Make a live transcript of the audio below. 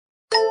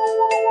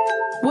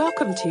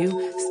Welcome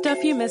to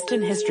Stuff You Missed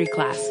in History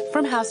Class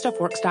from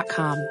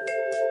HowStuffWorks.com.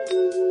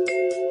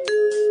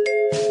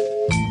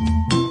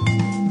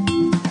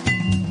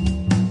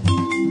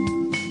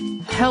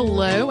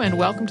 Hello and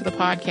welcome to the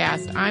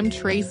podcast. I'm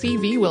Tracy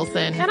V.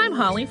 Wilson. And I'm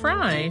Holly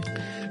Fry.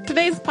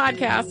 Today's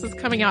podcast is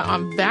coming out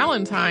on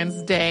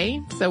Valentine's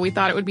Day, so we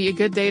thought it would be a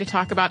good day to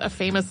talk about a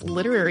famous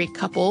literary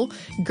couple,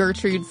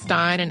 Gertrude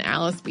Stein and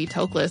Alice B.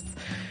 Toklas.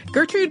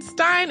 Gertrude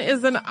Stein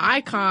is an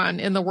icon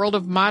in the world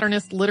of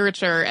modernist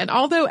literature, and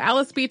although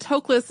Alice B.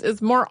 Toklas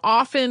is more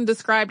often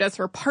described as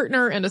her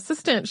partner and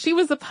assistant, she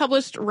was a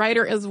published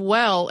writer as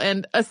well,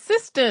 and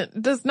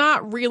assistant does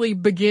not really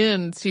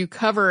begin to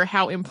cover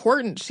how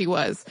important she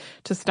was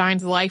to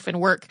Stein's life and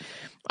work.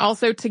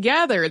 Also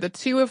together, the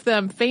two of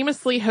them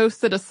famously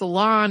hosted a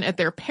salon at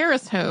their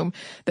Paris home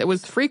that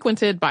was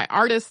frequented by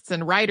artists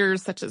and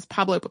writers such as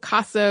Pablo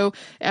Picasso,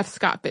 F.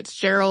 Scott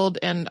Fitzgerald,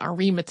 and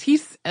Henri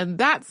Matisse. And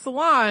that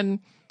salon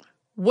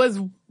was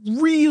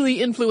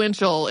really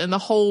influential in the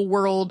whole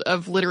world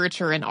of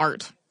literature and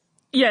art.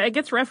 Yeah, it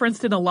gets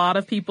referenced in a lot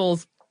of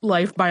people's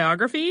life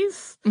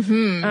biographies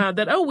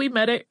that, we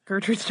met at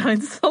Gertrude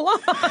Stein's salon.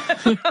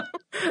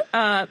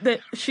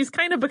 That she's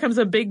kind of becomes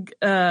a big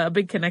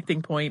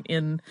connecting point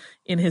in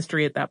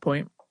history at that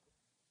point.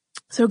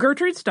 So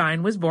Gertrude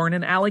Stein was born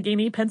in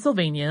Allegheny,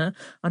 Pennsylvania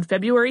on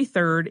February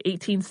 3rd,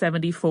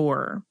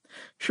 1874.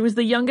 She was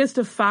the youngest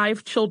of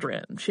 5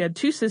 children. She had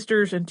 2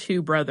 sisters and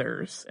 2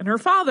 brothers. And her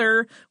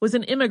father was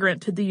an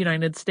immigrant to the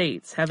United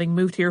States, having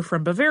moved here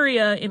from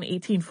Bavaria in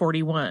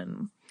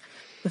 1841.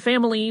 The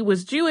family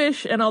was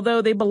Jewish, and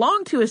although they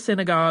belonged to a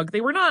synagogue, they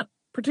were not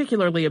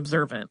particularly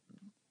observant.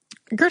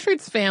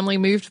 Gertrude's family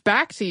moved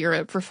back to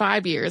Europe for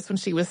 5 years when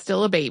she was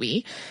still a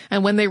baby,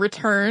 and when they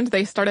returned,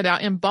 they started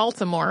out in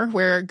Baltimore,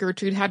 where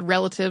Gertrude had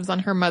relatives on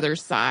her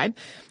mother's side.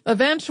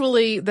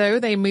 Eventually, though,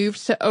 they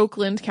moved to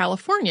Oakland,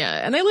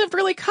 California, and they lived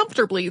really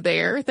comfortably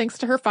there, thanks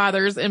to her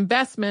father's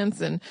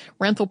investments and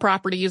rental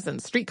properties and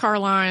streetcar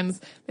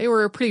lines. They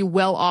were a pretty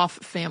well-off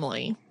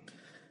family.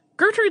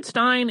 Gertrude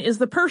Stein is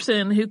the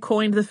person who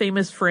coined the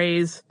famous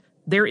phrase,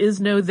 "There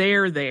is no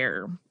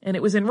there," and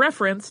it was in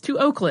reference to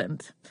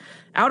Oakland.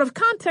 Out of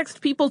context,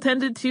 people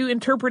tended to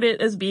interpret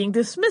it as being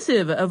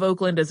dismissive of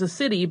Oakland as a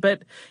city,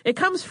 but it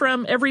comes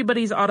from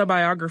Everybody's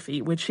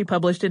Autobiography, which she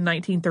published in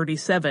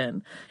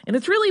 1937. And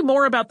it's really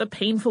more about the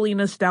painfully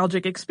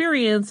nostalgic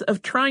experience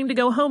of trying to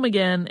go home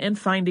again and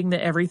finding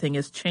that everything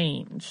has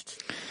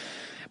changed.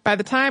 By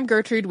the time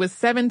Gertrude was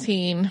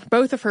 17,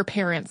 both of her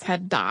parents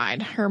had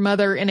died, her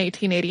mother in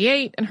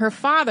 1888 and her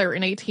father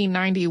in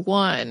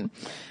 1891.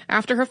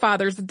 After her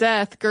father's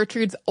death,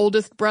 Gertrude's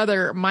oldest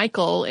brother,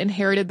 Michael,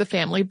 inherited the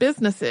family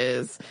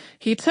businesses.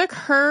 He took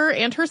her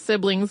and her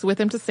siblings with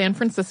him to San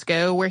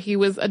Francisco, where he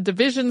was a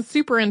division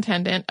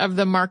superintendent of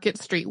the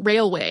Market Street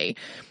Railway.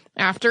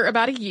 After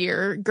about a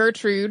year,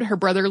 Gertrude, her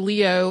brother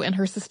Leo, and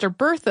her sister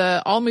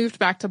Bertha all moved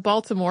back to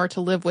Baltimore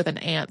to live with an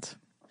aunt.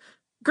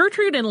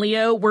 Gertrude and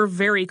Leo were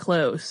very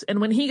close,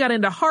 and when he got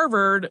into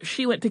Harvard,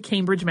 she went to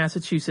Cambridge,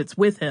 Massachusetts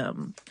with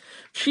him.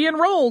 She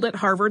enrolled at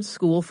Harvard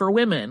School for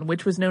Women,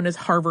 which was known as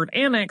Harvard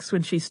Annex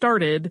when she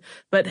started,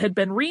 but had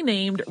been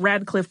renamed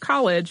Radcliffe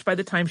College by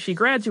the time she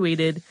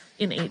graduated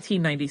in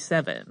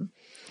 1897.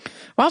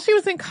 While she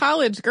was in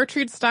college,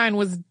 Gertrude Stein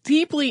was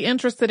deeply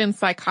interested in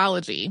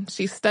psychology.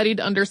 She studied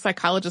under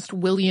psychologist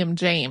William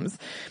James.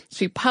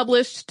 She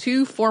published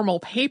 2 formal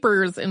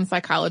papers in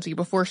psychology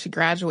before she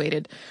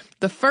graduated.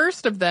 The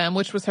first of them,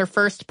 which was her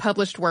first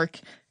published work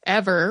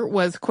ever,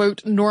 was,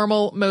 quote,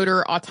 Normal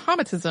Motor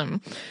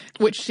Automatism,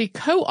 which she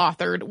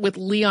co-authored with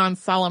Leon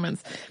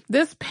Solomons.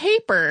 This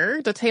paper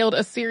detailed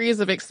a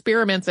series of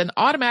experiments in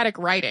automatic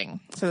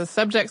writing. So the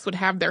subjects would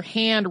have their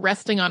hand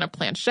resting on a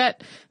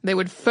planchette. They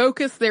would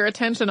focus their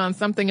attention on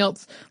something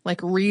else,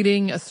 like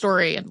reading a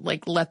story, and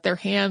let their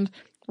hand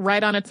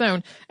write on its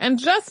own. And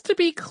just to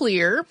be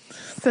clear,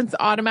 since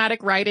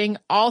automatic writing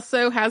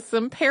also has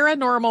some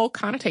paranormal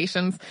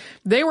connotations,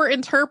 they were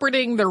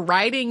interpreting the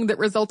writing that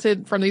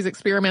resulted from these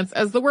experiments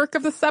as the work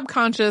of the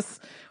subconscious,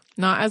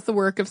 not as the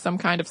work of some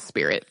kind of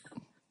spirit.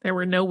 There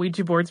were no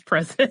Ouija boards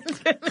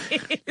present in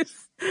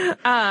these.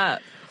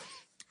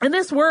 And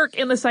this work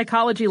in the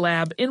psychology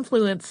lab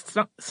influenced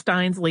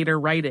Stein's later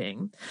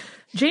writing.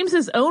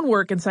 James's own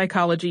work in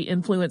psychology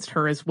influenced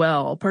her as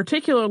well,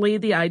 particularly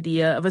the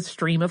idea of a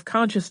stream of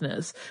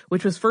consciousness,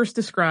 which was first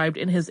described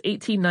in his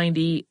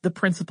 1890 The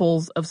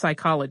Principles of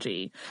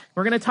Psychology.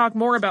 We're going to talk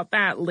more about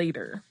that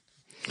later.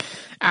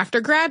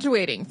 After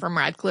graduating from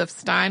Radcliffe,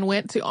 Stein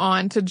went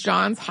on to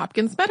Johns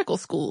Hopkins Medical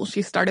School.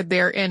 She started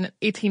there in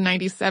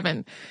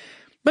 1897.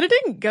 But it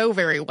didn't go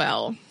very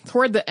well.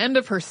 Toward the end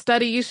of her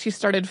studies, she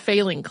started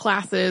failing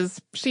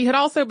classes. She had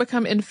also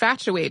become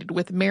infatuated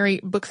with Mary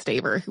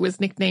Bookstaver, who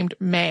was nicknamed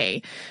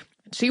May.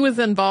 She was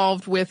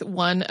involved with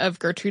one of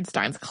Gertrude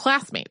Stein's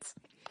classmates.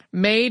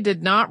 May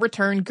did not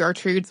return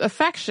Gertrude's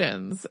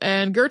affections,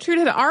 and Gertrude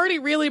had already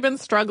really been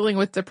struggling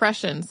with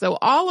depression, so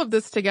all of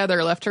this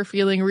together left her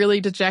feeling really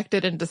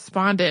dejected and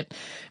despondent,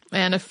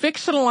 and a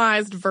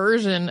fictionalized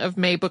version of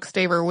May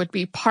Bookstaver would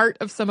be part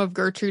of some of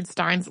Gertrude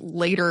Stein's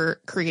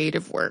later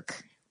creative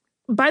work.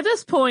 By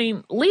this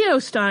point, Leo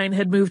Stein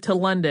had moved to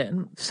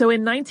London, so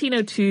in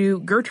 1902,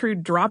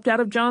 Gertrude dropped out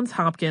of Johns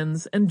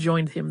Hopkins and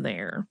joined him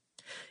there.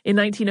 In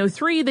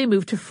 1903, they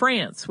moved to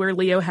France, where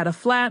Leo had a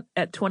flat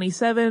at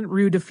 27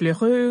 Rue de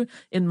Fleurus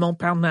in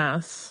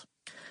Montparnasse.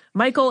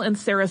 Michael and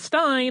Sarah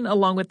Stein,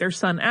 along with their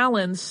son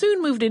Alan,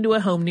 soon moved into a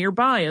home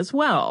nearby as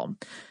well.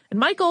 And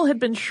Michael had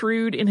been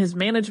shrewd in his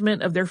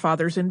management of their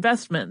father's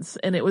investments,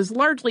 and it was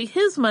largely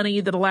his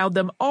money that allowed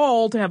them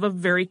all to have a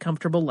very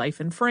comfortable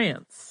life in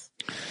France.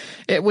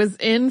 It was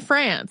in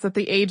France at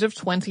the age of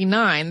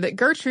 29 that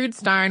Gertrude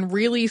Stein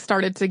really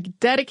started to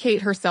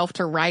dedicate herself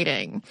to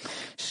writing.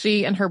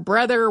 She and her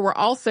brother were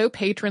also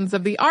patrons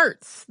of the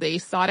arts. They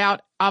sought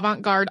out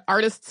avant-garde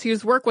artists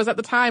whose work was at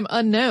the time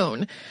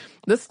unknown.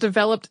 This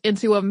developed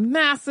into a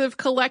massive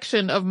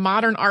collection of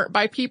modern art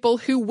by people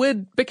who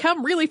would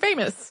become really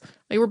famous.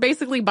 They were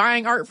basically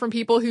buying art from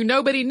people who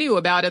nobody knew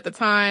about at the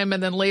time,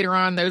 and then later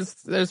on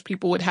those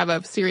people would have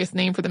a serious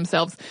name for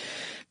themselves.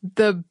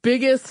 The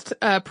biggest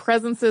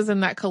presences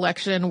in that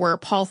collection were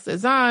Paul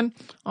Cézanne,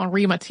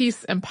 Henri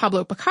Matisse, and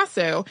Pablo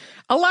Picasso.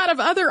 A lot of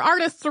other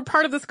artists were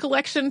part of this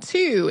collection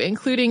too,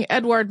 including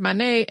Edouard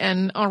Manet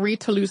and Henri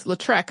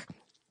Toulouse-Lautrec.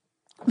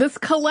 This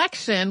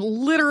collection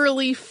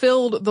literally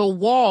filled the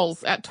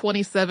walls at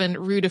 27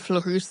 Rue de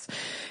Fleurus.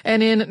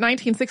 And in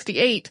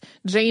 1968,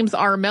 James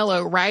R.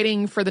 Mello,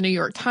 writing for the New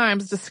York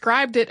Times,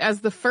 described it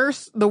as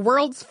the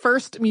world's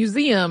first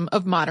museum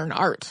of modern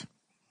art.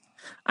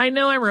 I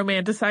know I'm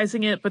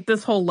romanticizing it, but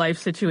this whole life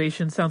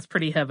situation sounds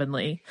pretty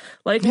heavenly.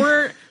 Like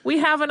we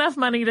have enough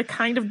money to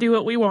kind of do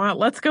what we want.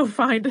 Let's go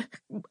find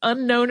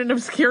unknown and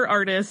obscure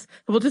artists.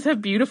 We'll just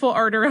have beautiful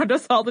art around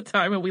us all the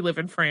time, and we live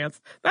in France.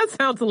 That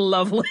sounds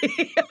lovely.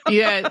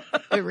 Yeah,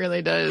 it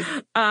really does.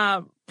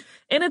 And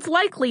it's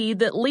likely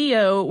that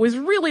Leo was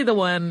really the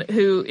one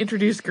who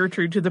introduced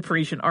Gertrude to the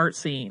Parisian art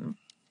scene.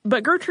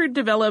 But Gertrude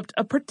developed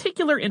a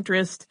particular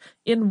interest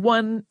in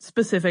one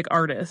specific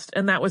artist,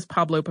 and that was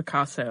Pablo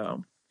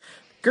Picasso.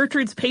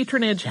 Gertrude's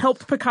patronage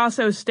helped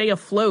Picasso stay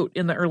afloat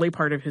in the early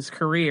part of his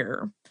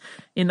career.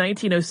 In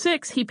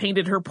 1906, he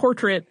painted her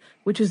portrait,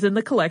 which is in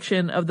the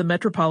collection of the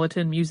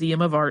Metropolitan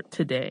Museum of Art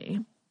today.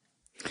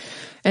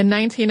 In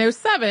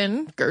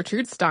 1907,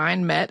 Gertrude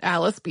Stein met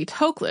Alice B.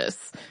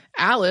 Toklas.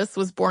 Alice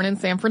was born in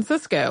San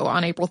Francisco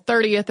on April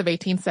 30th of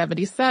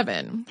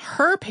 1877.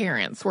 Her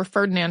parents were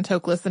Ferdinand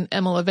Toklas and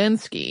Emma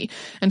Levinsky,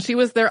 and she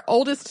was their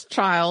oldest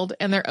child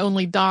and their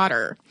only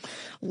daughter.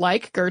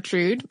 Like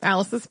Gertrude,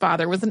 Alice's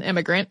father was an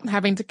immigrant,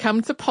 having to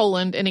come to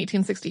Poland in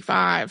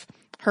 1865.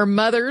 Her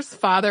mother's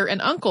father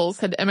and uncles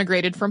had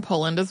emigrated from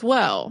Poland as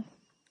well.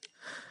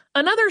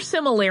 Another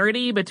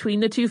similarity between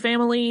the two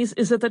families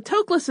is that the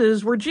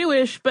Toklases were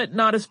Jewish, but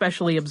not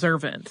especially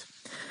observant.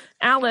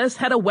 Alice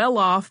had a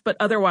well-off but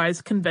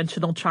otherwise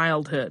conventional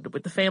childhood,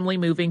 with the family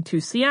moving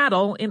to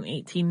Seattle in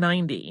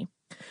 1890.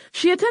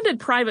 She attended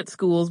private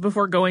schools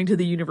before going to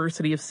the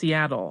University of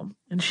Seattle,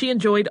 and she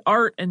enjoyed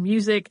art and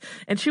music,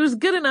 and she was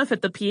good enough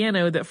at the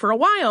piano that for a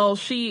while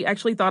she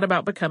actually thought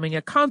about becoming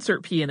a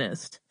concert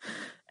pianist.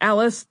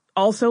 Alice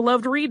also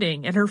loved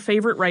reading, and her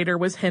favorite writer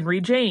was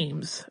Henry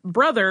James,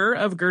 brother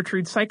of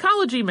Gertrude's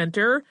psychology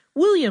mentor,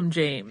 William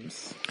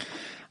James.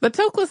 The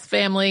Toklas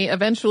family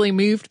eventually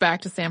moved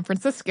back to San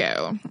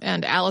Francisco,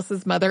 and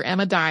Alice's mother,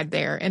 Emma, died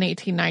there in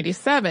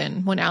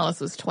 1897 when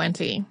Alice was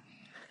 20.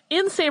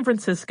 In San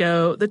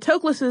Francisco, the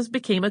Toklases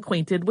became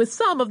acquainted with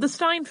some of the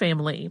Stein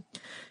family.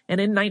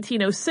 And in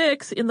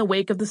 1906, in the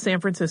wake of the San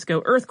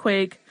Francisco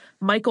earthquake,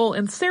 Michael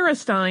and Sarah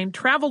Stein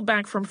traveled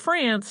back from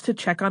France to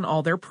check on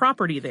all their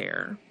property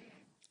there.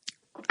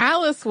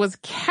 Alice was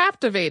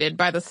captivated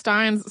by the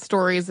Steins'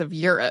 stories of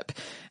Europe,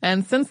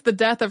 and since the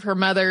death of her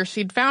mother,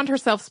 she'd found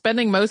herself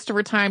spending most of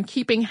her time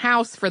keeping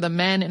house for the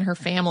men in her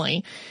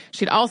family.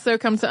 She'd also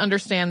come to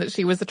understand that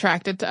she was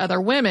attracted to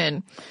other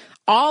women.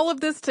 All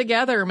of this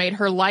together made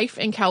her life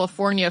in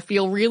California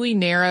feel really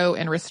narrow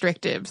and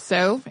restrictive.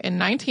 So, in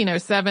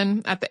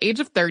 1907, at the age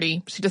of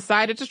 30, she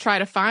decided to try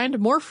to find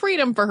more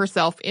freedom for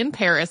herself in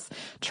Paris,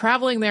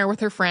 traveling there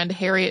with her friend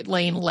Harriet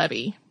Lane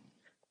Levy.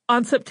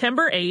 On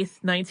September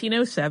 8th,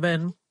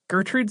 1907,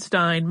 Gertrude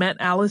Stein met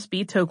Alice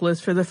B. Toklas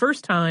for the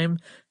first time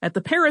at the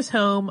Paris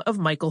home of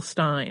Michael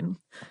Stein.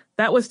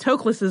 That was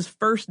Toklas's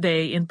first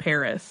day in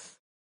Paris.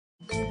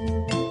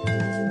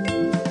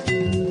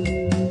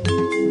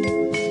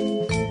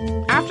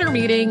 After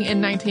meeting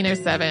in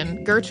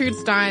 1907, Gertrude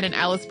Stein and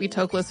Alice B.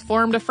 Toklas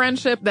formed a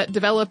friendship that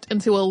developed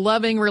into a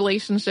loving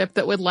relationship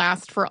that would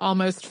last for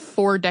almost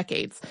 4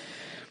 decades.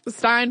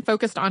 Stein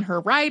focused on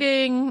her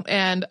writing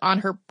and on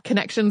her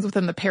connections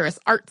within the Paris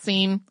art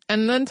scene,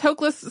 and then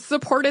Toklas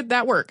supported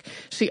that work.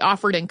 She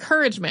offered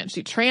encouragement,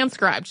 she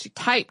transcribed, she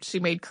typed, she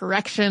made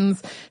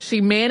corrections, she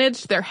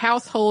managed their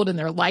household and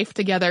their life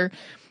together.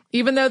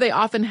 Even though they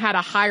often had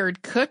a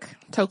hired cook,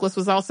 Toklas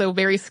was also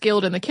very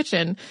skilled in the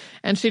kitchen,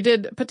 and she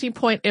did petit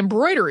point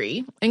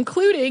embroidery,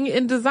 including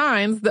in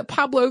designs that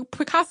Pablo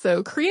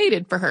Picasso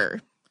created for her.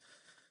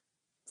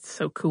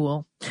 So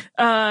cool.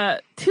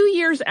 2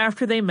 years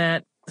after they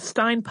met,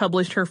 Stein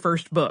published her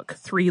first book,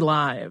 3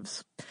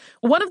 Lives.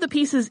 One of the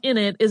pieces in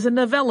it is a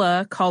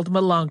novella called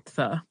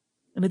Melanctha,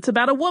 and it's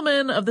about a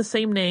woman of the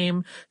same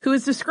name who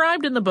is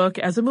described in the book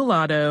as a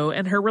mulatto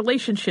and her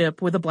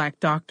relationship with a black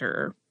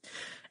doctor.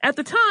 At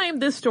the time,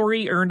 this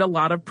story earned a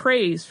lot of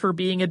praise for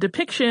being a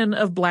depiction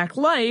of black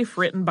life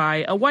written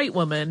by a white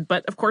woman,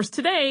 but of course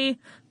today,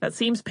 that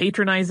seems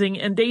patronizing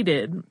and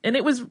dated. And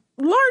it was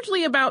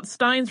largely about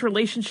Stein's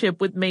relationship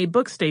with May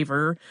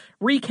Bookstaver,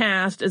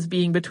 recast as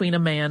being between a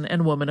man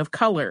and woman of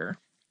color.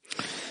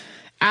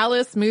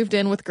 Alice moved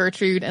in with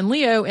Gertrude and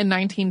Leo in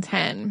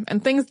 1910,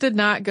 and things did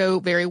not go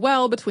very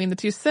well between the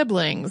two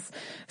siblings.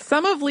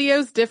 Some of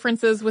Leo's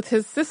differences with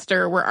his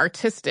sister were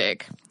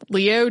artistic.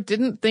 Leo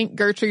didn't think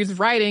Gertrude's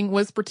writing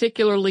was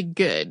particularly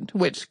good,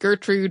 which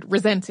Gertrude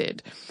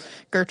resented.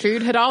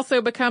 Gertrude had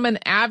also become an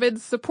avid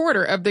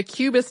supporter of the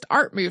Cubist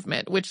art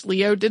movement, which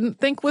Leo didn't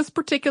think was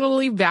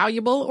particularly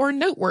valuable or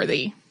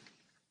noteworthy.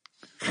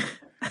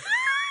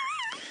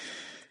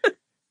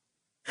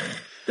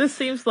 This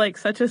seems like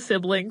such a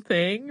sibling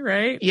thing,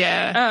 right?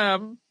 Yeah.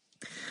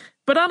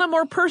 But on a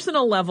more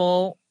personal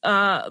level,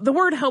 the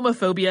word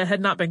homophobia had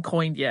not been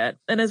coined yet.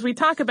 And as we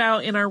talk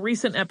about in our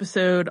recent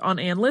episode on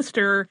Ann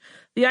Lister,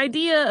 the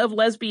idea of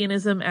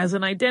lesbianism as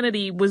an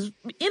identity was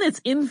in its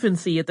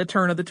infancy at the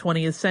turn of the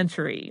 20th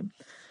century.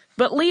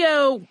 But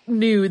Leo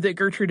knew that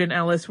Gertrude and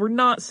Alice were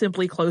not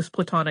simply close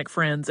platonic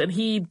friends, and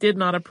he did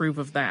not approve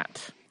of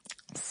that.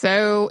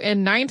 So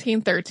in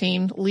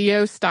 1913,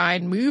 Leo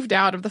Stein moved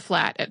out of the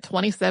flat at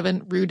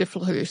 27 Rue de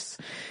Fleurus.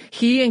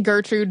 He and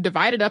Gertrude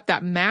divided up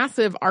that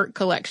massive art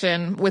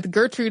collection, with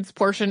Gertrude's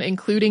portion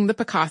including the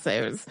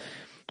Picassos.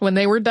 When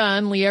they were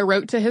done, Leo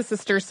wrote to his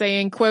sister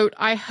saying, quote,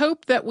 "I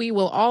hope that we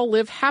will all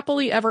live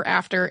happily ever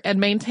after and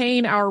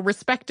maintain our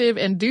respective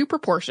and due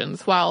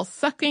proportions while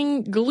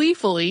sucking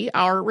gleefully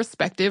our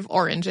respective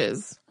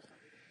oranges."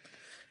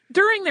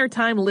 During their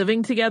time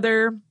living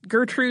together,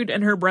 Gertrude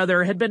and her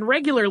brother had been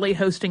regularly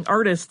hosting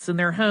artists in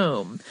their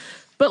home,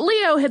 but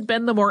Leo had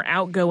been the more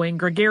outgoing,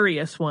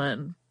 gregarious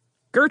one.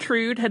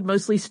 Gertrude had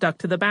mostly stuck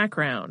to the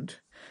background.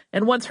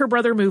 And once her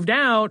brother moved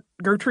out,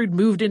 Gertrude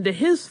moved into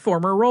his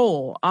former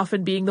role,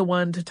 often being the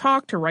one to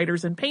talk to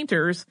writers and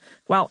painters,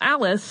 while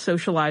Alice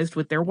socialized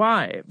with their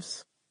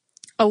wives.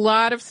 A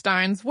lot of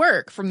Stein's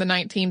work from the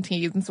 19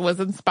 teens was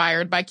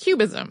inspired by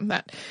Cubism,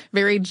 that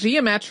very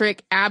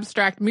geometric,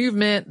 abstract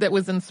movement that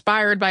was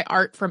inspired by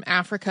art from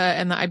Africa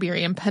and the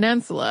Iberian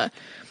Peninsula.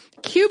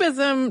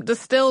 Cubism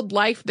distilled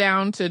life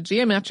down to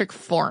geometric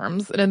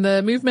forms, and in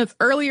the movement's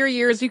earlier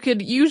years, you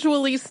could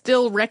usually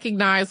still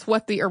recognize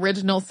what the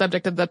original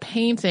subject of the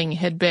painting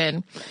had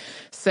been.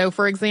 So,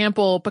 for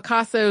example,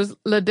 Picasso's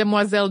La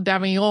Demoiselle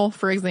d'Avignon,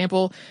 for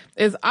example,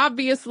 is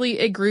obviously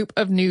a group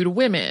of nude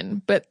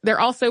women, but they're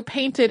also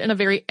painted in a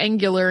very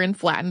angular and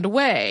flattened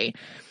way.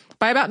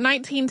 By about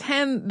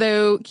 1910,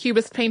 though,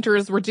 Cubist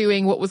painters were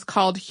doing what was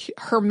called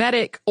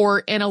hermetic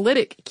or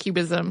analytic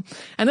cubism.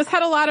 And this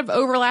had a lot of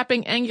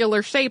overlapping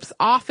angular shapes,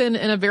 often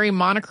in a very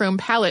monochrome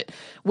palette,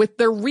 with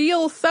the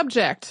real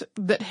subject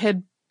that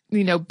had,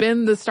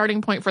 been the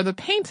starting point for the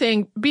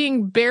painting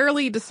being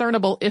barely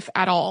discernible, if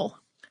at all.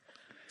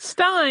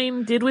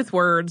 Stein did with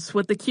words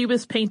what the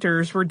Cubist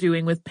painters were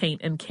doing with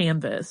paint and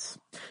canvas.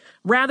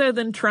 Rather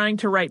than trying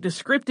to write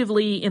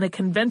descriptively in a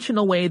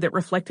conventional way that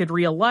reflected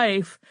real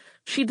life,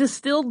 she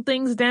distilled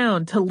things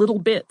down to little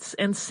bits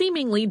and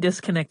seemingly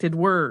disconnected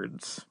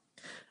words.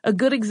 A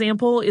good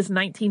example is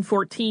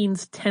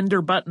 1914's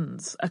Tender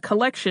Buttons, a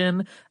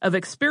collection of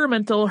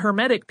experimental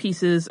hermetic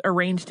pieces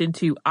arranged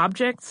into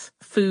objects,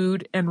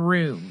 food, and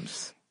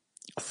rooms.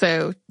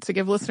 So, to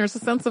give listeners a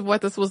sense of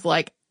what this was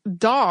like,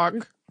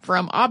 Dog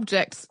from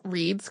Objects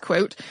reads,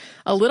 quote,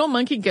 "A little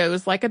monkey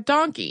goes like a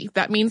donkey.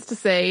 That means to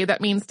say,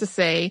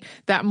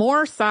 that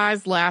more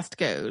size last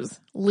goes.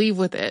 Leave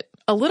with it.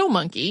 A little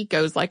monkey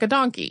goes like a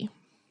donkey."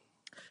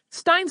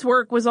 Stein's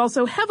work was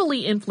also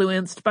heavily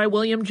influenced by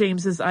William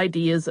James's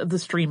ideas of the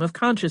stream of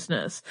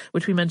consciousness,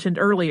 which we mentioned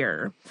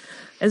earlier.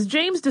 As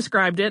James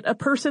described it, a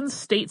person's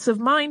states of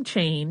mind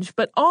change,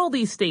 but all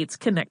these states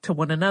connect to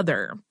one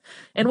another.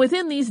 And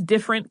within these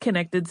different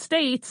connected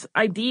states,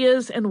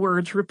 ideas and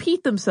words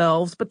repeat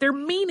themselves, but their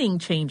meaning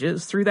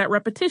changes through that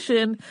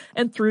repetition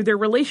and through their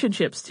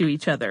relationships to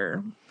each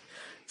other.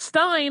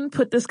 Stein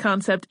put this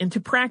concept into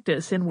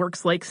practice in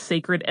works like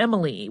Sacred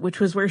Emily, which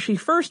was where she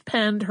first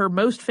penned her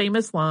most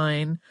famous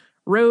line,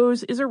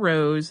 "Rose is a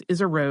rose,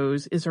 is a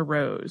rose, is a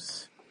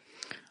rose."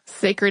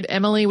 Sacred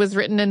Emily was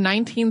written in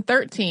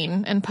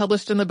 1913 and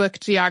published in the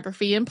book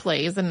Geography and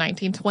Plays in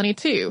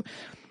 1922.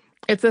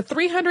 It's a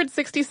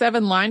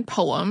 367-line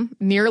poem,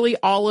 nearly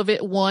all of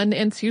it 1-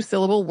 and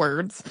 2-syllable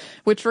words,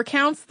 which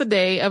recounts the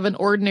day of an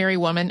ordinary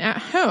woman at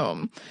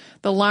home.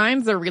 The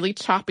lines are really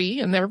choppy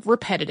and they're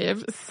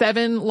repetitive.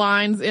 7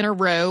 lines in a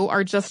row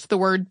are just the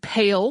word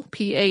pale,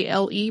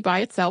 P-A-L-E, by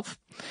itself.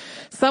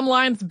 Some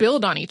lines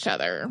build on each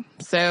other.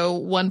 So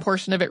one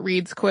portion of it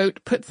reads, quote,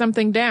 "Put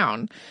something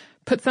down.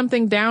 Put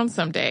something down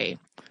someday.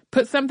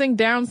 Put something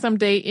down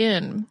someday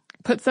in.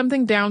 Put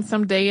something down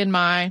someday in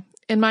my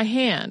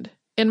hand.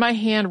 In my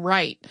hand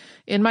write.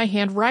 In my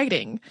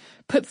handwriting.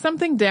 Put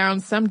something down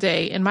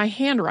someday in my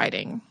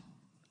handwriting."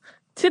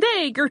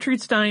 Today,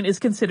 Gertrude Stein is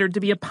considered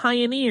to be a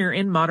pioneer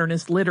in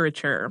modernist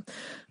literature,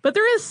 but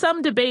there is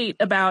some debate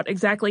about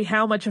exactly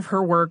how much of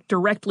her work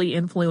directly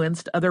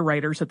influenced other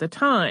writers at the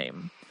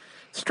time.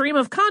 Stream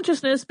of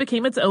consciousness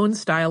became its own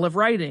style of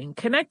writing,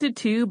 connected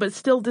to but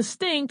still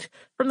distinct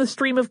from the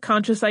stream of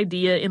conscious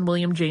idea in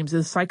William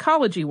James's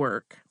psychology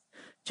work.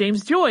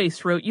 James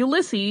Joyce wrote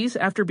Ulysses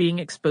after being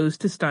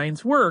exposed to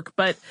Stein's work,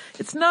 but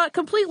it's not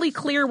completely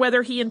clear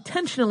whether he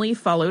intentionally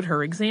followed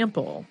her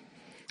example.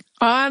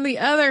 On the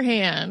other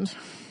hand,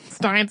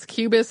 Stein's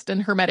Cubist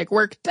and Hermetic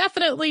work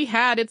definitely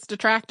had its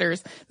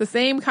detractors, the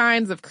same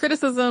kinds of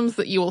criticisms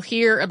that you will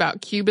hear about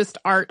Cubist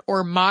art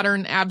or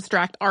modern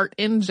abstract art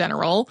in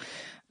general.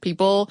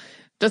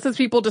 Just as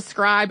people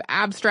describe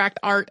abstract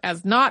art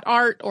as not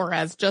art or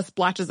as just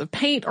blotches of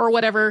paint or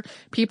whatever,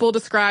 people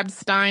described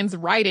Stein's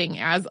writing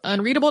as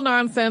unreadable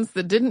nonsense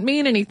that didn't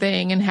mean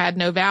anything and had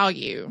no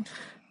value.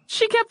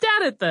 She kept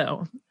at it,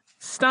 though.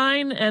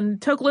 Stein and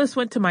Toklas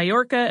went to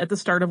Majorca at the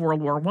start of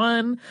World War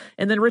I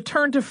and then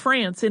returned to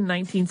France in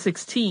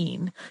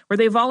 1916, where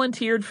they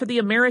volunteered for the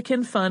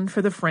American Fund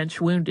for the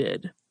French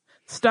Wounded.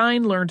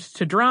 Stein learned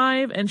to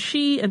drive, and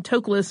she and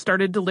Toklas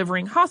started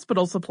delivering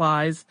hospital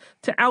supplies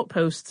to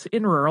outposts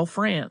in rural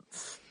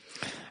France.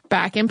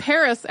 Back in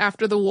Paris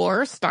after the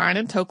war, Stein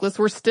and Toklas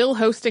were still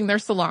hosting their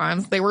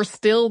salons. They were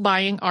still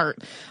buying art,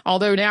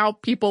 although now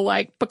people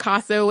like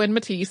Picasso and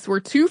Matisse were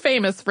too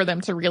famous for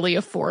them to really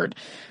afford.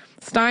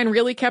 Stein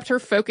really kept her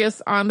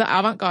focus on the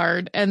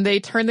avant-garde, and they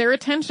turned their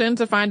attention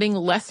to finding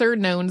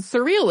lesser-known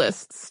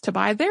surrealists to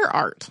buy their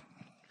art.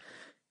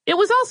 It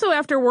was also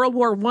after World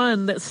War I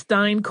that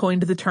Stein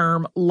coined the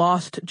term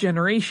lost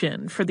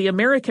generation for the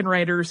American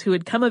writers who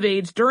had come of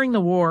age during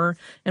the war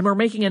and were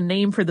making a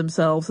name for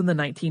themselves in the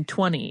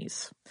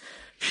 1920s.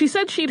 She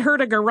said she'd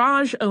heard a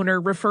garage owner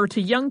refer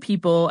to young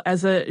people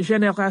as a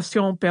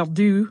génération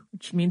perdue,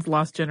 which means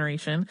lost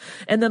generation,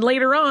 and then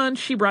later on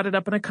she brought it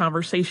up in a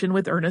conversation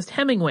with Ernest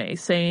Hemingway,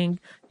 saying,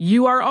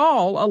 "You are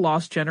all a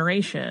lost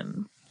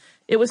generation."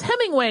 It was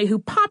Hemingway who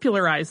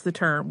popularized the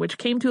term, which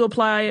came to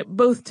apply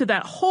both to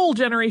that whole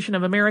generation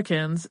of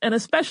Americans and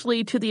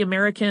especially to the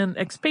American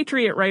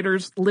expatriate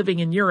writers living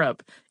in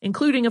Europe,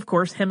 including, of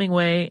course,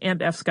 Hemingway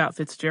and F. Scott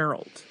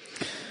Fitzgerald.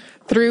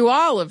 Through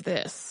all of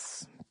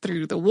this,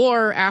 through the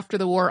war, after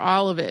the war,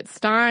 all of it,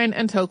 Stein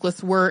and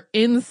Toklas were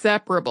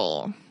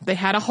inseparable. They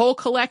had a whole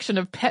collection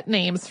of pet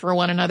names for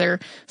one another.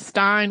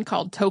 Stein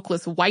called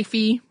Toklas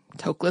wifey.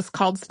 Toklas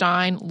called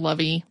Stein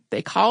lovey.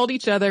 They called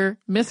each other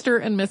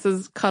Mr. and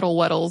Mrs.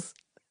 Cuddlewaddles.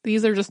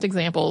 These are just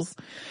examples.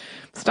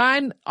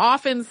 Stein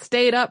often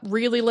stayed up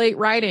really late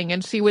writing,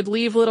 and she would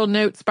leave little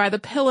notes by the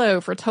pillow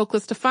for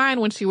Toklas to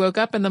find when she woke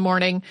up in the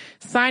morning,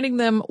 signing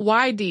them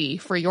YD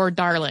for your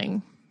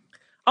darling.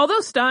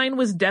 Although Stein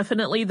was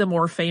definitely the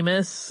more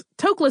famous,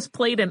 Toklas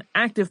played an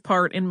active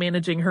part in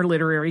managing her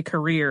literary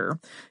career,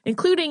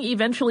 including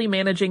eventually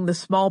managing the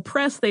small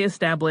press they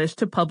established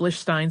to publish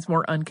Stein's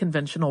more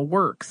unconventional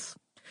works.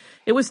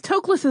 It was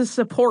Toklas's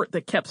support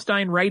that kept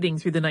Stein writing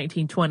through the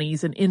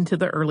 1920s and into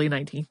the early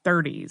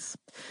 1930s.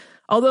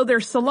 Although their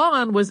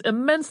salon was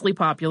immensely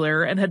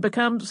popular and had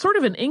become sort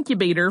of an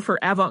incubator for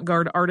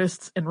avant-garde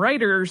artists and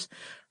writers,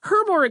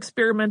 her more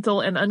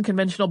experimental and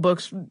unconventional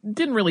books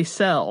didn't really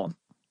sell.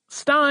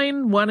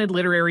 Stein wanted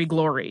literary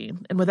glory,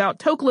 and without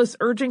Toklas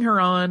urging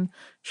her on,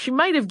 she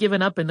might have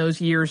given up in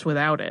those years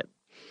without it.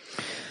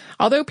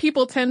 Although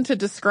people tend to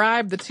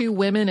describe the two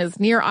women as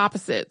near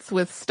opposites,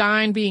 with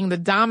Stein being the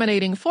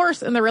dominating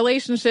force in the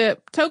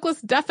relationship,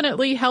 Toklas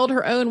definitely held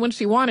her own when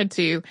she wanted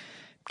to.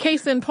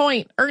 Case in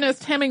point,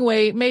 Ernest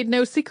Hemingway made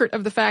no secret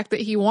of the fact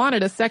that he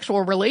wanted a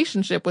sexual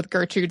relationship with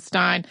Gertrude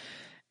Stein.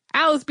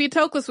 Alice B.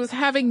 Toklas was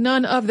having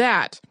none of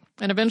that,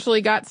 and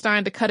eventually got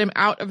Stein to cut him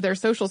out of their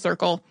social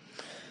circle.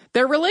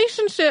 Their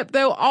relationship,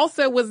 though,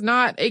 also was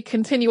not a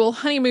continual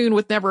honeymoon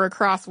with never a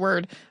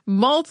crossword.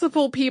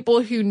 Multiple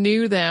people who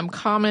knew them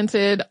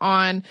commented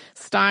on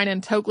Stein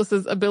and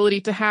Toklas's ability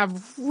to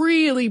have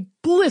really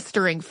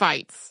blistering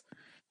fights.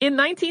 In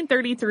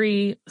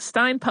 1933,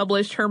 Stein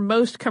published her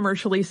most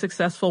commercially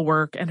successful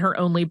work and her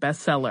only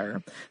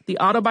bestseller, The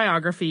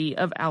Autobiography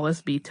of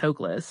Alice B.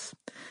 Toklas.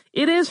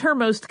 It is her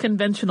most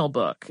conventional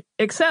book,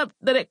 except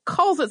that it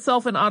calls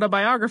itself an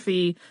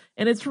autobiography,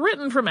 and it's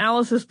written from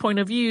Alice's point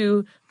of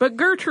view, but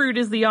Gertrude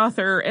is the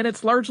author, and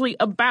it's largely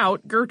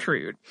about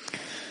Gertrude.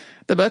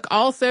 The book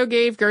also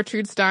gave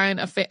Gertrude Stein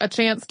a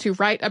chance to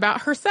write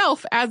about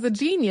herself as a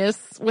genius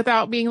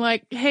without being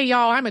like, hey,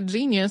 y'all, I'm a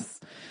genius.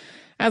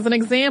 As an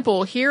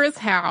example, here is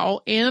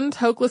how, in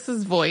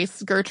Toklas's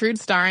voice, Gertrude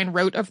Stein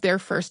wrote of their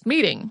first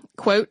meeting.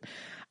 Quote,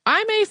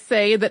 I may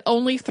say that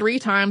only 3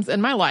 times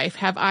in my life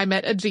have I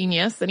met a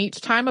genius, and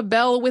each time a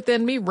bell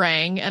within me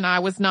rang, and I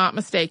was not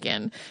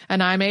mistaken.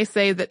 And I may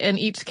say that in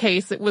each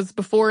case it was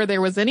before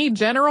there was any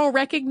general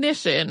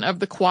recognition of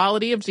the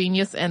quality of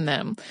genius in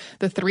them.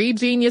 The 3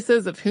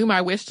 geniuses of whom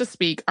I wish to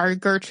speak are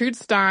Gertrude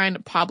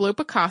Stein, Pablo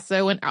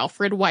Picasso, and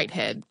Alfred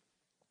Whitehead.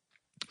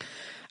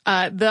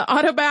 The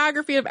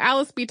autobiography of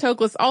Alice B.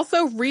 Toklas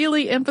also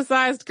really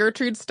emphasized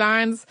Gertrude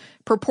Stein's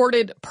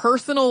purported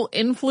personal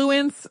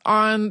influence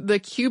on the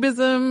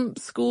Cubism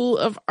school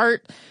of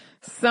art,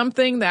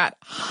 something that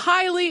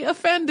highly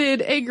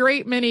offended a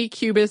great many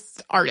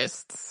Cubist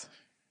artists.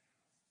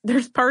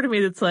 There's part of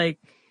me that's like,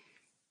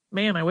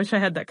 man, I wish I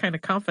had that kind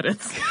of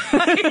confidence.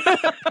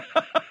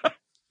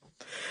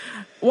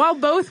 While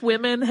both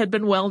women had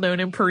been well known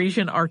in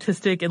Parisian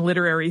artistic and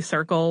literary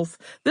circles,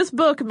 this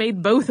book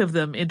made both of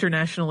them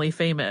internationally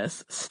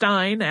famous,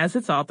 Stein as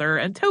its author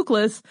and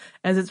Toklas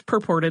as its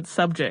purported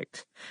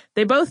subject.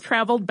 They both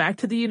traveled back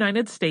to the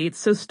United States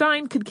so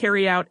Stein could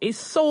carry out a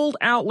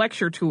sold-out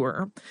lecture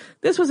tour.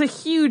 This was a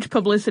huge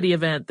publicity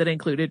event that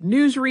included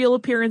newsreel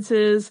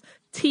appearances,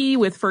 tea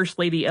with First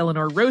Lady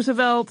Eleanor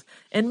Roosevelt,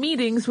 and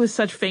meetings with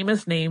such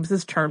famous names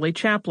as Charlie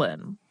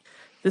Chaplin.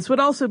 This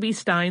would also be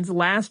Stein's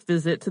last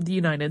visit to the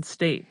United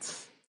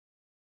States.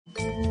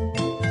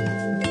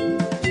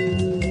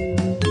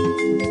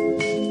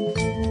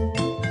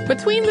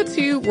 Between the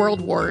 2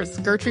 world wars,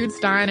 Gertrude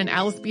Stein and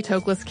Alice B.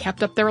 Toklas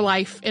kept up their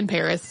life in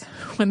Paris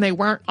when they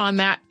weren't on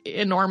that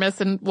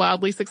enormous and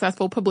wildly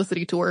successful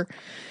publicity tour.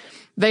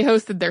 They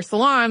hosted their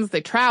salons,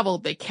 they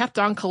traveled, they kept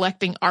on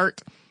collecting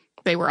art.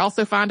 They were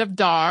also fond of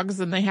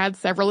dogs, and they had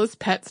several as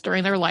pets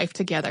during their life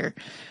together.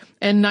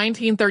 In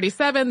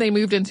 1937, they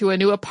moved into a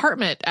new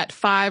apartment at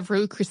 5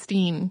 Rue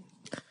Christine.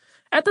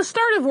 At the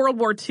start of World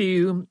War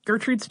II,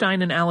 Gertrude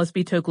Stein and Alice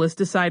B. Toklas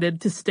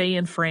decided to stay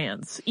in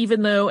France,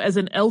 even though as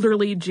an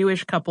elderly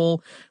Jewish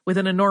couple with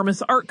an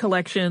enormous art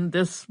collection,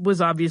 this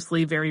was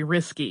obviously very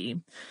risky.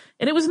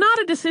 And it was not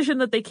a decision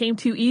that they came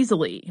to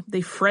easily.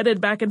 They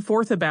fretted back and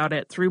forth about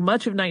it through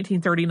much of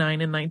 1939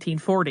 and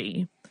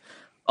 1940.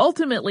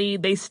 Ultimately,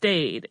 they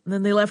stayed, and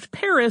then they left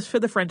Paris for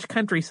the French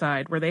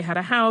countryside, where they had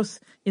a house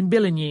in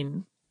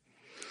Billigny.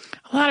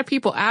 A lot of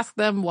people ask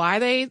them why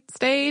they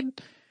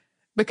stayed,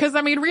 because,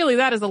 I mean, really,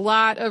 that is a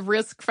lot of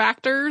risk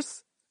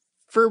factors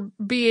for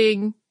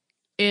being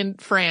in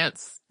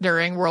France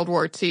during World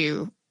War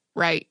II,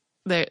 right?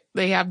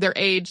 They have their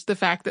age, the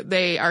fact that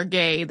they are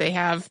gay, they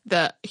have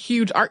the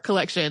huge art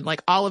collection,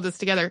 like all of this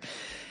together.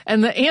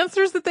 And the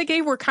answers that they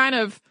gave were kind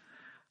of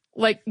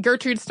like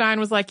Gertrude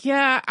Stein was like,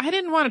 yeah, I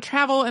didn't want to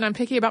travel and I'm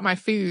picky about my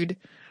food.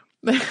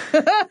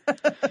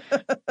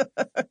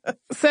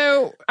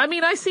 So, I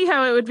mean, I see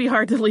how it would be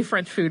hard to leave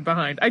French food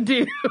behind. I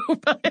do.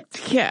 But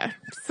yeah.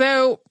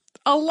 So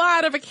a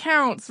lot of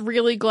accounts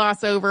really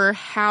gloss over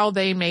how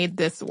they made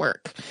this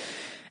work.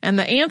 And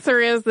the answer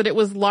is that it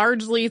was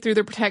largely through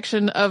the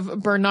protection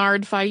of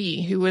Bernard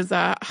Failly, who was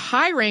a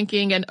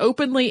high-ranking and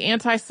openly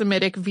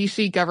anti-Semitic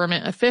Vichy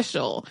government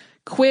official.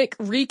 Quick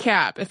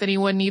recap, if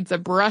anyone needs a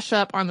brush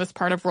up on this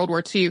part of World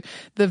War II.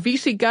 The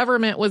Vichy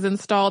government was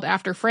installed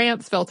after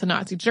France fell to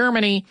Nazi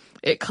Germany.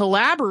 It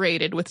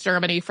collaborated with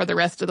Germany for the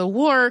rest of the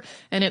war,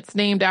 and it's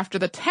named after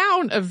the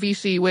town of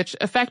Vichy, which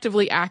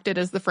effectively acted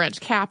as the French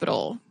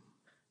capital.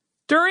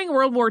 During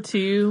World War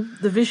II,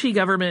 the Vichy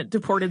government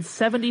deported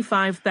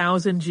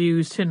 75,000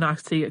 Jews to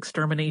Nazi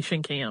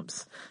extermination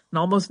camps, and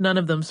almost none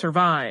of them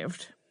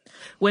survived.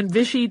 When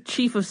Vichy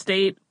Chief of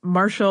State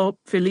Marshal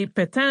Philippe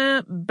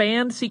Pétain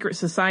banned secret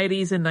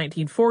societies in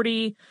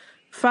 1940,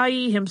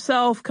 Failly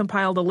himself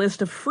compiled a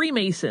list of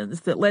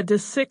Freemasons that led to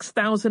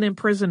 6,000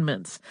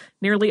 imprisonments,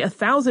 nearly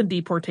 1,000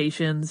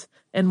 deportations,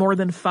 and more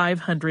than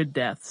 500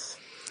 deaths.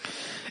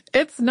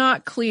 It's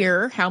not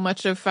clear how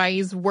much of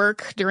Failly's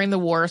work during the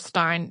war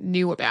Stein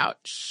knew about.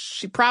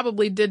 She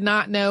probably did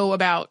not know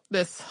about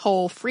this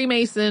whole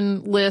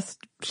Freemason list.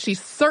 She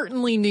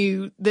certainly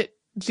knew that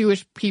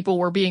Jewish people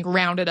were being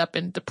rounded up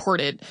and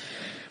deported.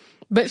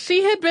 But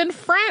she had been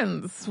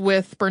friends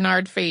with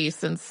Bernard Failly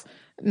since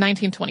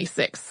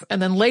 1926.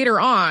 And then later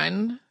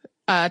on,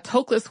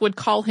 Toklas would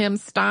call him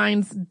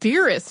Stein's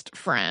dearest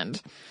friend.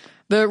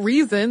 The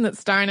reason that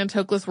Stein and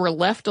Toklas were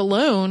left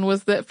alone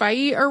was that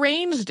Failly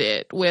arranged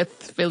it with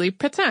Philippe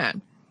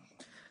Pétain.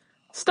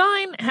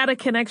 Stein had a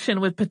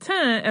connection with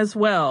Pétain as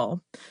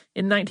well.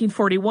 In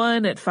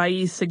 1941, at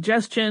Failly's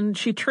suggestion,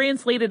 she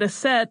translated a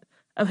set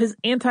of his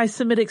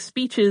anti-Semitic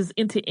speeches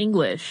into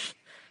English.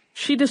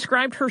 She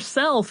described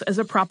herself as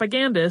a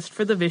propagandist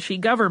for the Vichy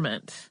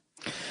government.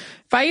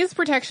 Failly's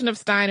protection of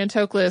Stein and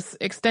Toklas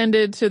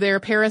extended to their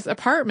Paris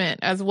apartment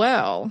as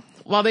well.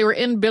 While they were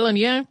in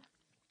Billigny,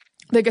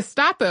 The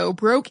Gestapo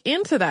broke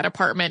into that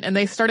apartment and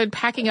they started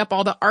packing up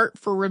all the art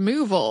for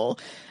removal.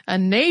 A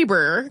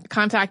neighbor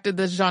contacted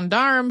the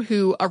gendarme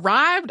who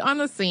arrived on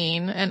the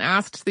scene and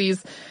asked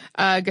these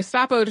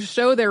Gestapo to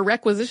show their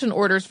requisition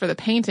orders for the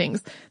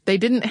paintings. They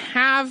didn't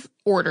have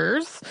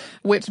orders,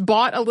 which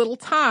bought a little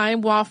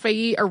time while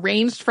Fahey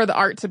arranged for the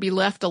art to be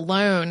left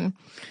alone.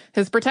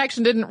 His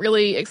protection didn't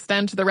really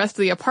extend to the rest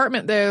of the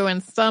apartment, though,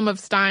 and some of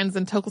Stein's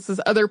and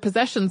Toklas's other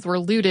possessions were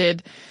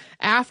looted.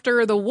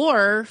 After the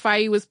war,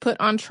 Fahey was put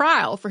on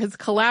trial for his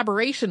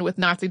collaboration with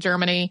Nazi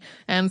Germany,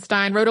 and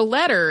Stein wrote a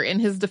letter in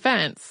his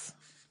defense.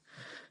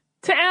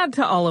 To add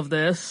to all of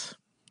this,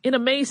 in a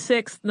May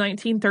 6,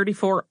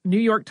 1934 New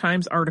York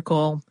Times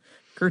article,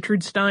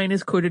 Gertrude Stein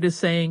is quoted as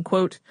saying,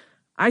 quote,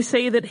 "I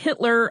say that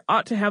Hitler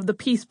ought to have the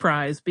Peace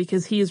Prize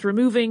because he is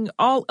removing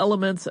all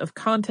elements of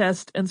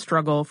contest and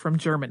struggle from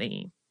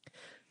Germany.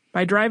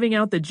 By driving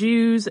out the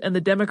Jews and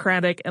the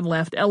democratic and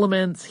left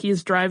elements, he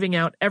is driving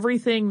out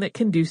everything that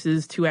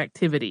conduces to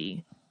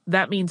activity.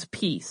 That means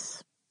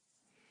peace."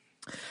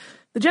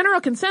 The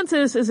general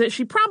consensus is that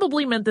she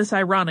probably meant this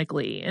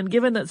ironically, and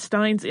given that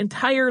Stein's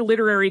entire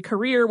literary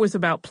career was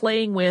about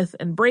playing with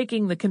and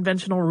breaking the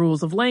conventional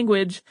rules of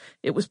language,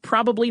 it was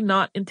probably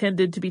not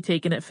intended to be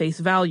taken at face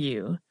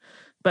value.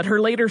 But her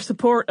later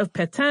support of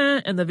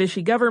Pétain and the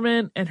Vichy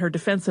government and her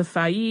defense of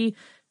Fahey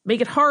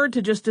make it hard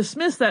to just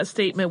dismiss that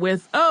statement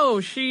with,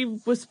 oh, she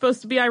was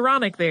supposed to be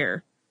ironic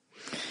there.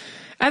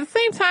 At the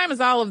same time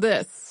as all of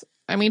this,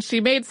 I mean,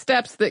 she made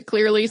steps that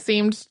clearly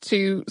seemed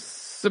to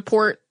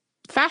support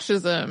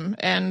fascism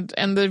and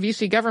the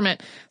Vichy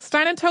government.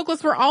 Stein and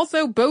Toklas were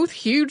also both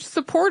huge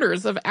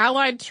supporters of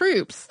Allied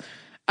troops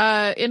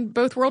in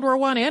both World War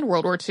I and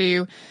World War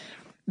II.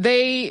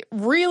 They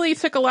really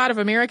took a lot of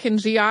American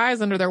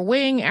GIs under their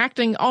wing,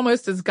 acting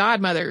almost as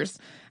godmothers.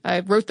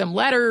 Wrote them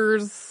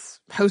letters,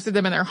 hosted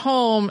them in their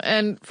home,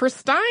 and for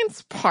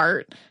Stein's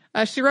part,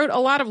 she wrote a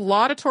lot of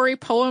laudatory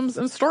poems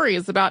and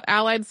stories about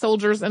Allied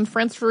soldiers and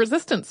French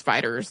resistance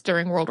fighters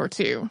during World War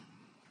II.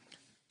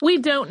 We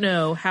don't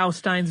know how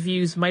Stein's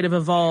views might have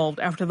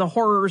evolved after the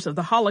horrors of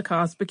the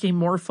Holocaust became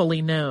more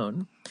fully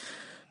known.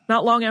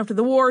 Not long after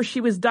the war, she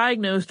was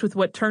diagnosed with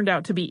what turned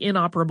out to be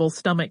inoperable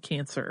stomach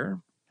cancer.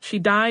 She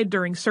died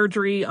during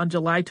surgery on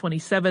July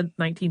 27,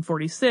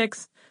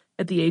 1946,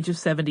 at the age of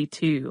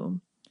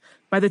 72.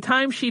 By the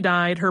time she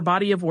died, her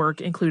body of work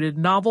included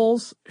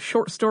novels,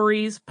 short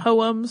stories,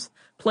 poems,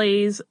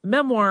 plays,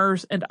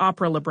 memoirs, and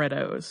opera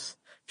librettos.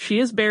 She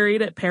is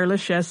buried at Père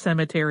Lachaise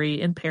Cemetery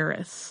in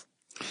Paris.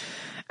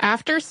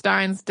 After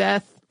Stein's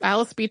death,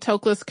 Alice B.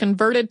 Toklas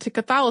converted to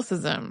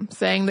Catholicism,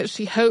 saying that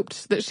she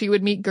hoped that she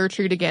would meet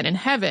Gertrude again in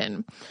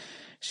heaven.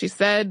 She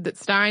said that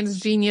Stein's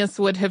genius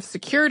would have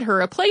secured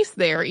her a place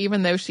there,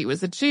 even though she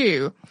was a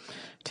Jew.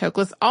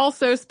 Toklas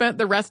also spent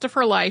the rest of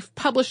her life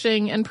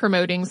publishing and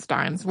promoting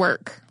Stein's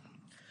work.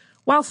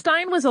 While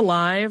Stein was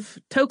alive,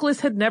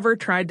 Toklas had never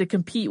tried to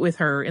compete with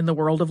her in the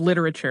world of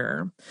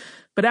literature.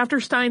 But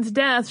after Stein's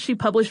death, she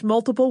published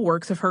multiple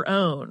works of her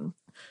own.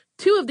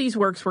 Two of these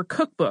works were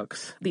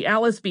cookbooks. The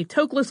Alice B.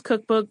 Toklas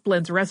cookbook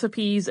blends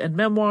recipes and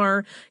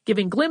memoir,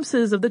 giving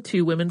glimpses of the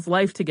two women's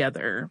life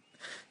together.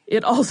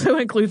 It also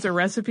includes a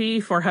recipe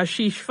for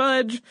hashish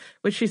fudge,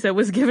 which she said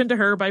was given to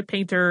her by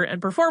painter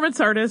and performance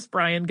artist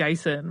Brian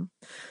Geisen.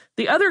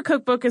 The other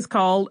cookbook is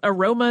called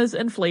Aromas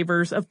and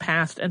Flavors of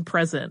Past and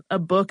Present, a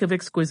book of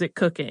exquisite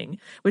cooking,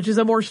 which is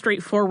a more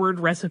straightforward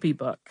recipe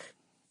book.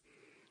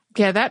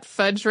 Yeah, that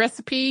fudge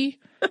recipe,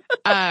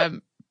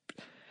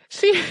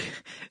 she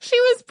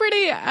was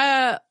pretty,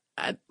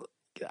 I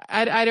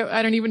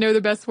don't even know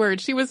the best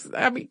word. She was,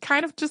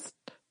 kind of just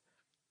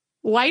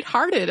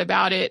lighthearted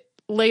about it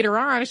later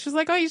on. She was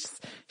like, oh, you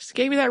just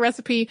gave me that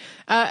recipe.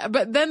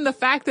 But then the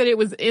fact that it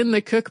was in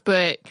the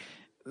cookbook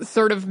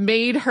sort of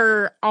made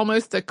her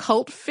almost a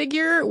cult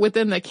figure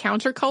within the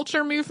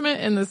counterculture movement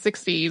in the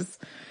 60s.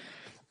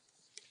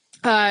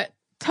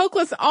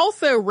 Toklas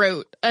also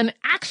wrote an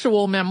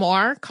actual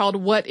memoir called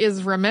What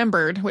Is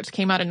Remembered, which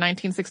came out in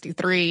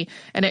 1963,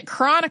 and it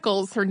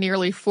chronicles her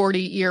nearly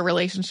 40-year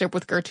relationship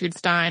with Gertrude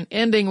Stein,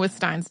 ending with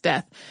Stein's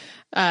death.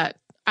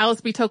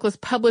 Alice B. Toklas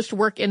published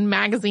work in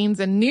magazines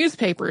and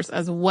newspapers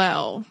as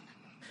well.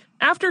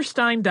 After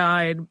Stein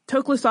died,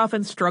 Toklas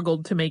often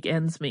struggled to make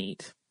ends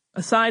meet.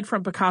 Aside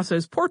from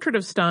Picasso's portrait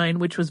of Stein,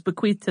 which was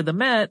bequeathed to the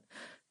Met,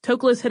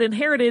 Toklas had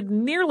inherited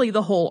nearly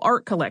the whole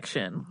art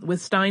collection,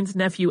 with Stein's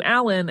nephew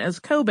Alan as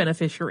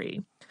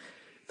co-beneficiary.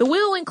 The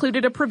will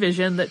included a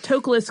provision that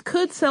Toklas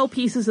could sell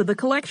pieces of the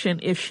collection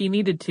if she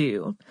needed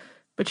to,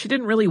 but she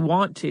didn't really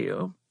want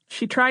to.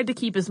 She tried to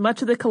keep as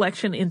much of the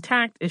collection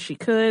intact as she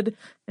could,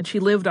 and she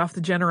lived off the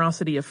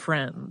generosity of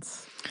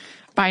friends.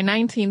 By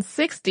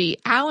 1960,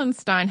 Alan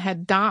Stein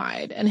had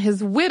died, and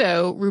his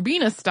widow,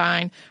 Rubina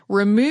Stein,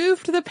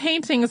 removed the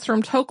paintings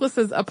from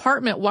Toklas's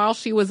apartment while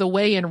she was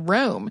away in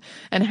Rome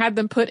and had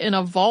them put in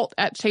a vault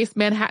at Chase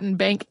Manhattan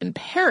Bank in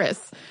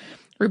Paris.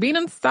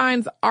 Rubina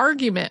Stein's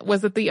argument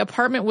was that the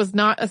apartment was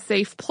not a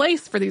safe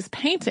place for these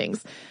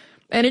paintings.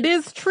 And it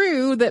is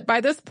true that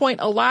by this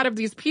point, a lot of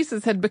these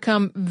pieces had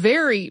become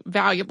very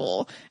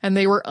valuable, and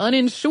they were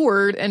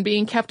uninsured and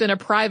being kept in a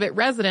private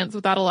residence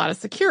without a lot of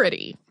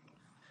security.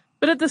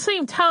 But at the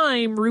same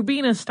time,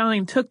 Rubina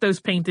Stein took those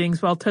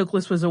paintings while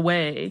Toklas was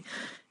away,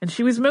 and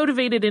she was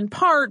motivated in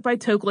part by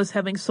Toklas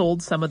having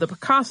sold some of the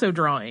Picasso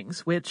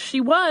drawings, which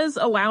she was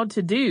allowed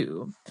to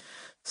do.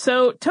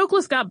 So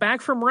Toklas got back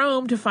from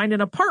Rome to find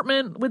an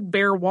apartment with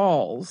bare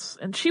walls,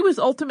 and she was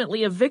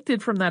ultimately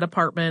evicted from that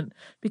apartment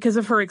because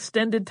of her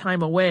extended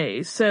time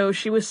away. So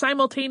she was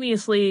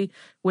simultaneously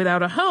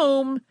without a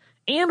home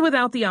and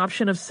without the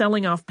option of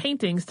selling off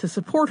paintings to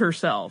support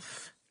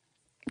herself.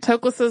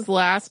 Toklas's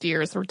last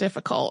years were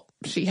difficult.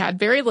 She had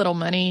very little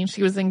money.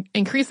 She was in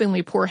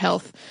increasingly poor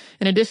health,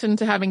 in addition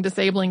to having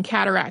disabling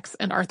cataracts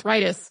and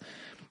arthritis.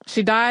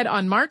 She died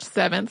on March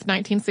 7th,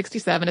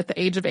 1967, at the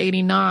age of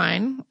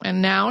 89,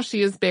 and now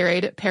she is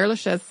buried at Père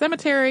Lachaise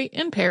Cemetery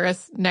in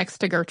Paris next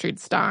to Gertrude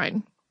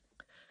Stein.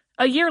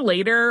 A year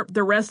later,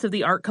 the rest of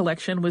the art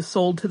collection was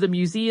sold to the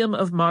Museum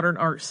of Modern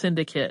Art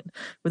Syndicate,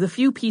 with a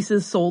few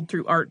pieces sold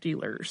through art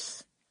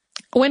dealers.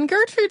 When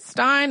Gertrude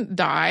Stein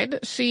died,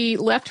 she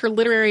left her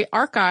literary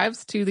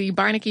archives to the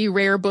Beinecke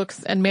Rare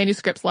Books and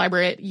Manuscripts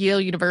Library at Yale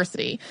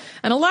University.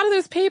 And a lot of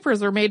those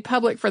papers were made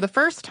public for the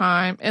first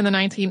time in the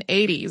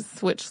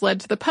 1980s, which led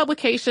to the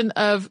publication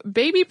of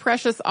Baby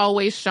Precious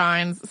Always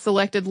Shines,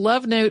 Selected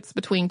Love Notes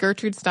Between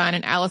Gertrude Stein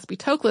and Alice B.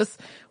 Toklas,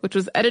 which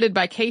was edited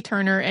by Kay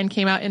Turner and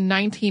came out in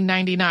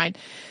 1999.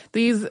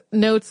 These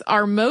notes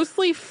are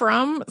mostly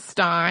from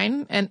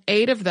Stein, and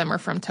 8 of them are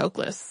from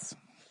Toklas.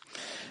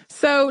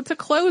 So to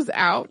close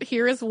out,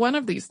 here is one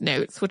of these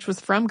notes, which was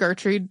from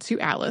Gertrude to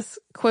Alice.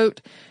 Quote,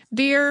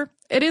 "Dear,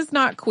 it is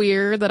not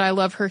queer that I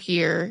love her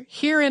here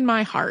in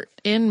my heart,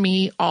 in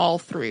me all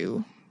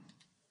through."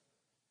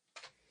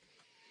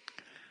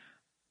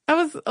 That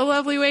was a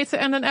lovely way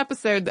to end an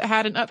episode that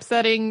had an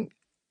upsetting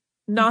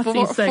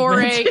Nazi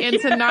foray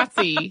into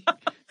Nazi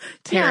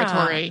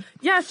territory.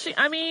 Yeah,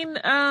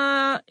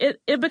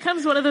 it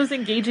becomes one of those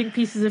engaging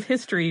pieces of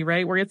history,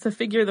 right? Where it's a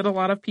figure that a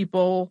lot of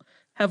people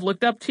have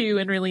looked up to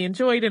and really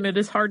enjoyed, and it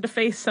is hard to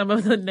face some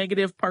of the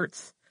negative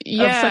parts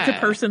of such a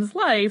person's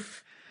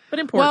life, but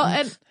important. Well,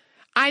 and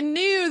I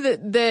knew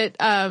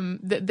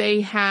that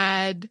they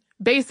had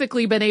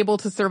basically been able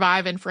to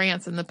survive in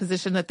France in the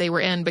position that they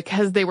were in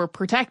because they were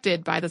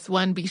protected by this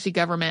one Vichy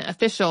government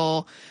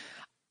official.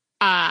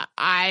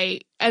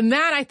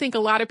 I think a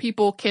lot of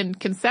people can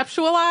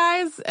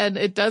conceptualize, and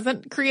it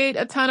doesn't create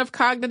a ton of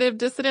cognitive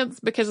dissonance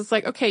because it's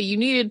like, okay, you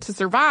needed to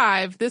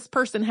survive. This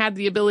person had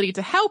the ability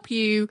to help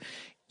you.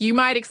 You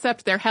might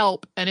accept their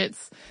help, and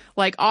it's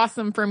like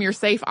awesome from your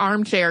safe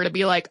armchair to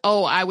be like,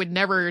 oh, I would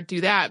never do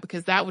that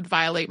because that would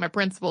violate my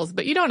principles,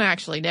 but you don't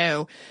actually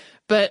know.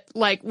 But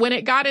like when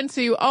it got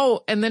into,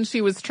 and then she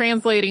was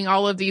translating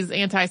all of these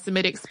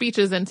anti-Semitic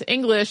speeches into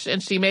English,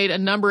 and she made a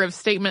number of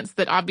statements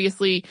that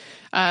obviously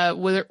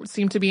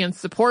seemed to be in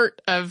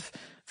support of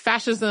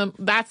fascism.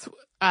 That's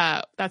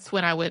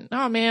when I went,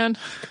 oh man,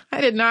 I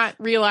did not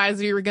realize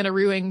we were going to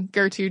ruin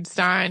Gertrude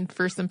Stein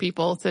for some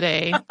people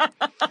today.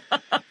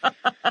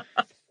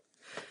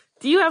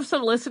 Do you have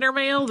some listener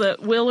mail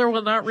that will or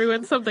will not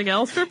ruin something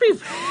else for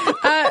people?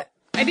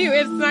 I do.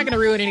 It's not going to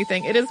ruin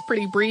anything. It is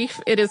pretty brief.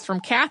 It is from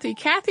Kathy.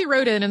 Kathy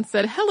wrote in and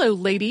said, "Hello,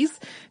 ladies.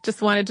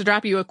 Just wanted to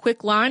drop you a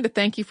quick line to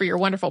thank you for your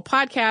wonderful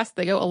podcast.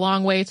 They go a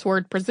long way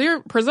toward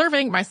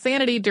preserving my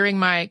sanity during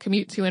my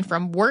commute to and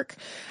from work.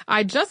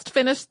 I just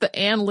finished the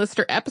Anne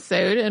Lister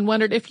episode and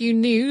wondered if you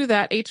knew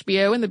that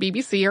HBO and the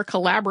BBC are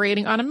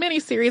collaborating on a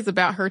miniseries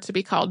about her to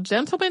be called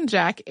Gentleman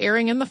Jack,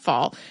 airing in the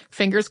fall.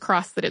 Fingers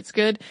crossed that it's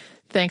good.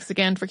 Thanks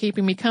again for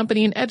keeping me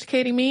company and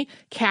educating me,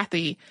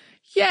 Kathy."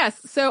 Yes,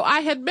 so I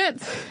had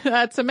meant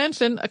to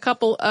mention a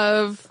couple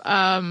of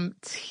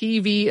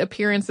TV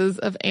appearances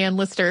of Anne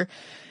Lister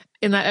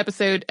in that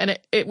episode, and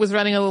it was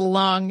running a little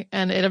long,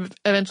 and it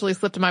eventually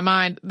slipped my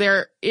mind.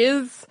 There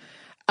is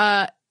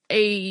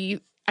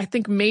I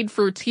think,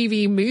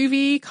 made-for-TV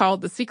movie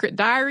called The Secret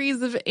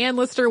Diaries of Anne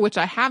Lister, which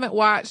I haven't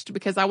watched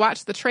because I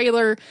watched the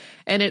trailer,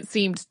 and it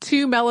seemed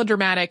too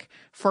melodramatic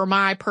for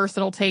my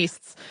personal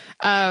tastes.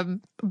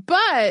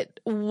 But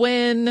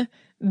when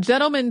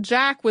Gentleman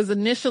Jack was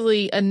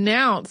initially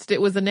announced,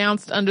 it was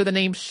announced under the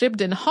name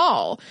Shibden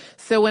Hall.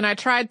 So when I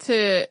tried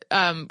to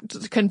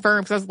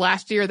confirm, because it was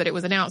last year that it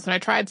was announced, and I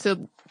tried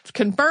to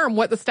confirm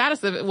what the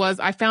status of it was,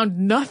 I found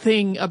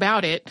nothing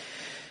about it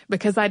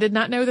because I did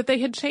not know that they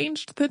had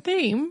changed the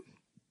name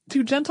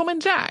to Gentleman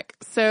Jack.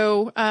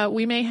 So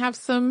we may have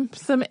some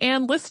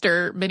Anne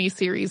Lister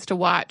miniseries to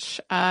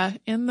watch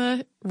in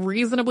the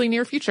reasonably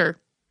near future.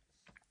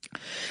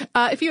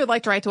 If you would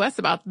like to write to us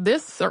about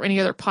this or any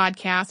other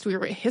podcast, we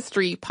are a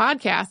history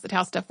podcast at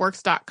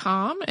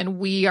howstuffworks.com, and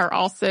we are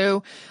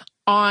also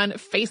on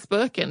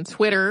Facebook and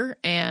Twitter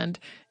and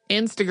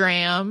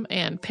Instagram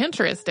and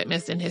Pinterest at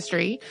Missed in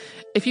History.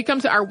 If you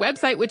come to our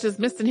website, which is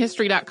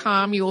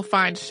missedinhistory.com, you will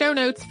find show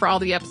notes for all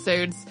the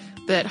episodes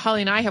that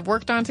Holly and I have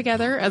worked on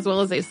together, as well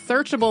as a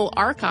searchable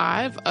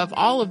archive of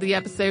all of the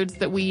episodes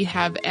that we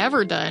have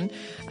ever done.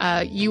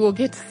 You will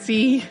get to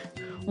see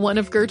One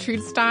of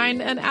Gertrude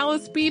Stein and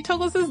Alice B.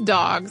 Tullis's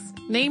dogs,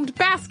 named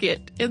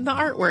Basket, in the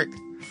artwork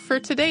for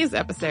today's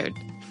episode.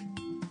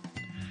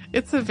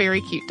 It's a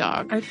very cute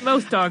dog.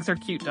 Most dogs are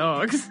cute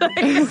dogs.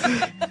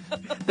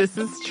 This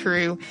is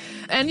true.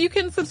 And you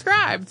can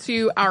subscribe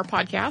to our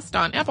podcast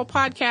on Apple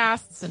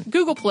Podcasts and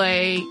Google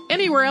Play,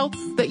 anywhere else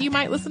that you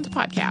might listen to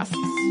podcasts.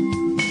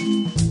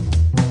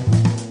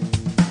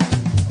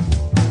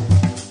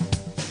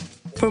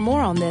 For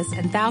more on this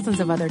and thousands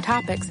of other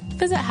topics,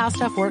 visit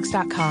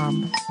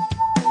howstuffworks.com.